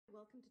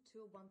Welcome to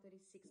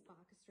 136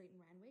 Barker Street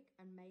in Randwick.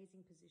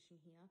 Amazing position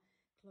here.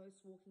 Close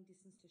walking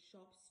distance to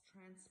shops,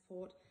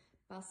 transport,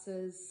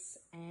 buses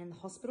and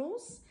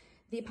hospitals.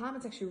 The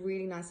apartment's actually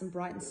really nice and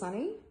bright and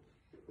sunny.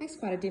 Makes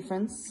quite a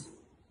difference.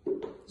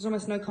 There's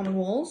almost no common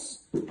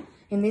walls.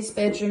 In this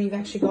bedroom, you've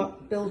actually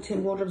got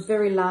built-in wardrobes,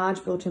 very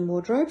large built-in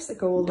wardrobes that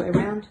go all the way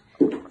around.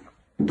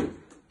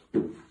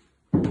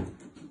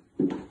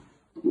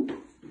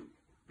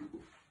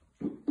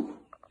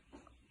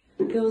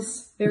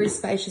 Feels very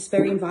spacious,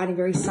 very inviting,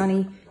 very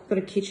sunny. Got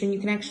a kitchen. You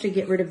can actually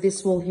get rid of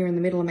this wall here in the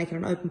middle and make it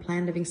an open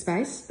plan living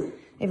space,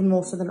 even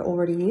more so than it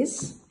already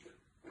is.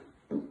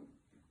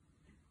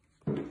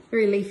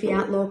 Very leafy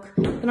outlook.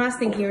 The nice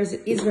thing here is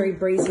it is very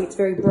breezy. It's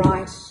very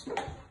bright.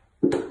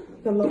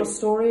 You've got a lot of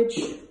storage.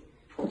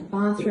 Got a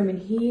bathroom in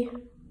here.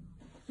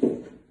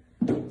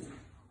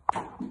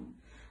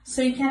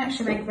 So you can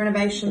actually make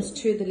renovations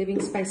to the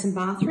living space and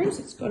bathrooms.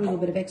 It's got a little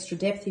bit of extra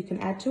depth you can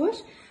add to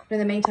it. But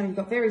in the meantime, you've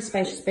got very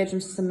spacious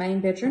bedrooms. It's the main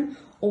bedroom,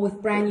 all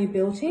with brand new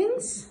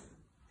built-ins.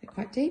 They're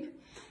quite deep.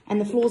 And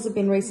the floors have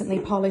been recently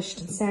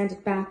polished and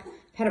sanded back,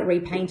 had it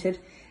repainted.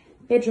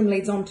 Bedroom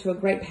leads on to a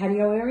great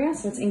patio area,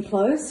 so it's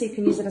enclosed, so you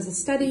can use it as a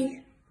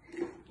study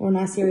or a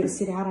nice area to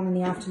sit out on in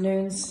the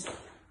afternoons.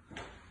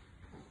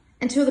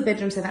 And two of the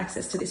bedrooms have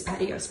access to this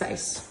patio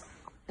space,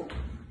 which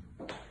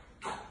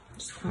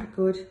is quite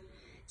good.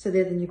 So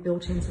they're the new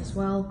built-ins as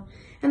well.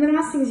 And the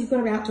nice thing is you've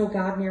got an outdoor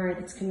garden area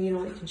that's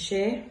communal that you can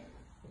share.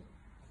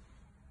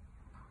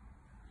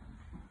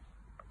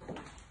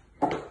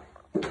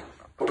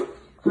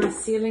 High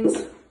ceilings.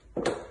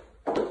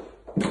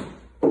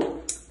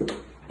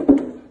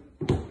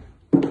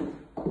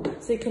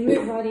 So you can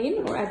move right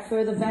in or add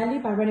further value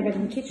by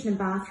renovating the kitchen and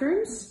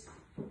bathrooms.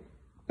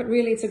 But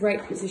really it's a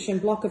great position.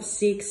 Block of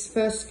 6,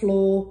 first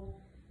floor,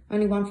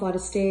 only 1 flight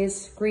of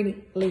stairs,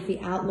 green leafy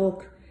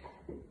outlook.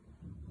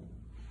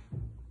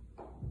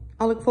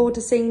 I look forward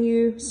to seeing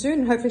you soon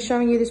and hopefully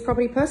showing you this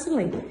property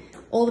personally.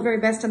 All the very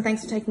best and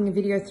thanks for taking a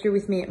video through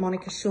with me at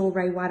Monica Shaw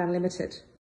Ray White Unlimited.